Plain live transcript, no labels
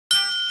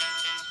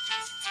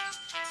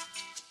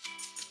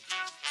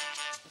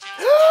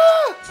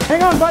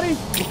Hang on, buddy.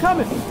 We're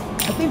coming.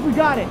 I think we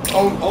got it.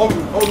 Oh no, we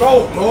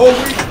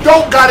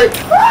don't got it.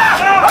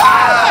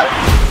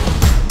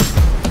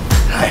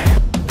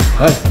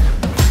 Hi.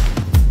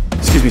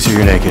 Excuse me, sir,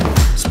 you're naked.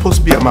 I'm supposed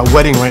to be at my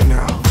wedding right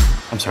now.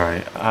 I'm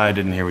sorry, I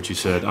didn't hear what you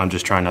said. I'm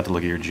just trying not to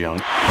look at your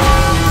junk.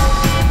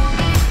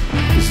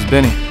 This is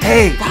Benny.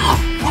 Hey, Bob,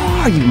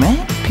 where are you,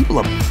 man? People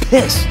are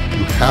pissed.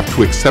 You have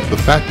to accept the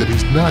fact that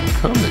he's not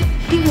coming.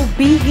 He will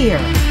be here.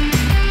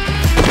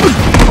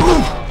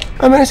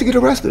 I managed to get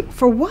arrested.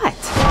 For what?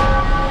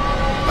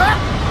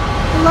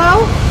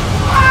 Hello?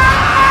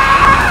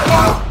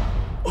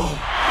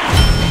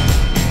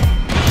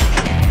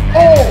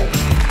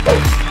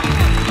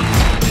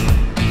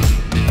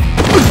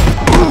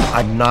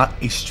 I'm not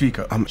a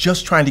streaker. I'm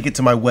just trying to get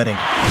to my wedding.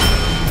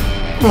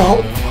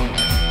 No.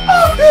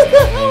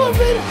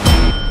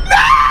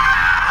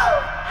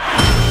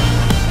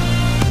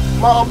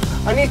 Mom,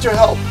 I need your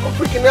help. I'm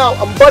freaking out.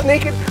 I'm butt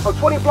naked. I'm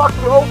 20 blocks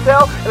from the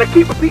hotel, and I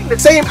keep repeating the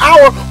same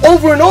hour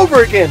over and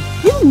over again.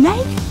 You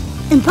naked?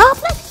 In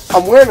public?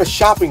 I'm wearing a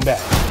shopping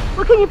bag.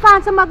 Well, can you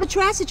find some other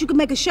trash that you can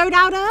make a shirt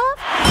out of?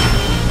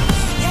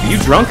 Are you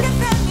drunk?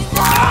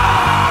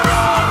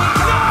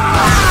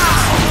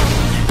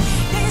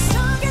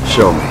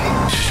 Show me.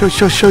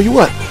 Show you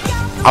what?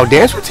 Our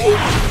dance routine?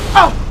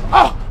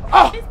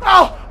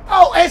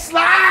 Oh, and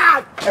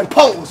slide! And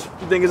pose.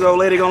 You think his old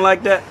lady gonna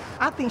like that?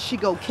 I think she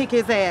go kick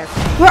his ass.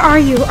 Where are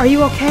you? Are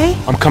you okay?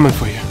 I'm coming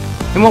for you.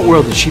 In what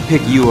world did she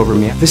pick you over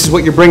me? This is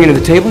what you're bringing to the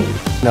table?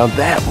 Now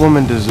that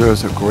woman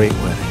deserves a great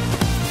wedding.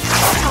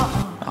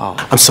 Oh,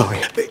 I'm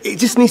sorry. It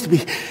just needs to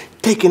be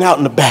taken out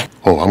in the back.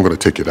 Oh, I'm gonna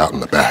take it out in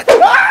the back.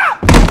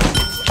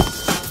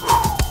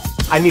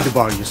 I need to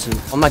borrow your suit.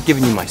 I'm not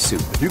giving you my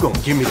suit. If you're gonna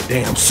give me the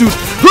damn suit.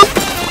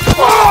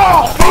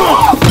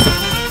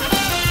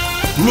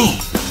 Knee.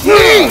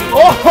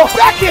 Oh,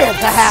 back in.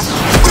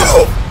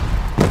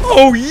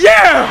 Oh,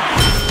 yeah!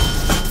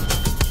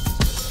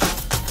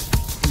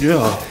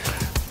 Yeah.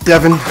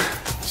 Devin,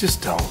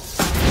 just don't.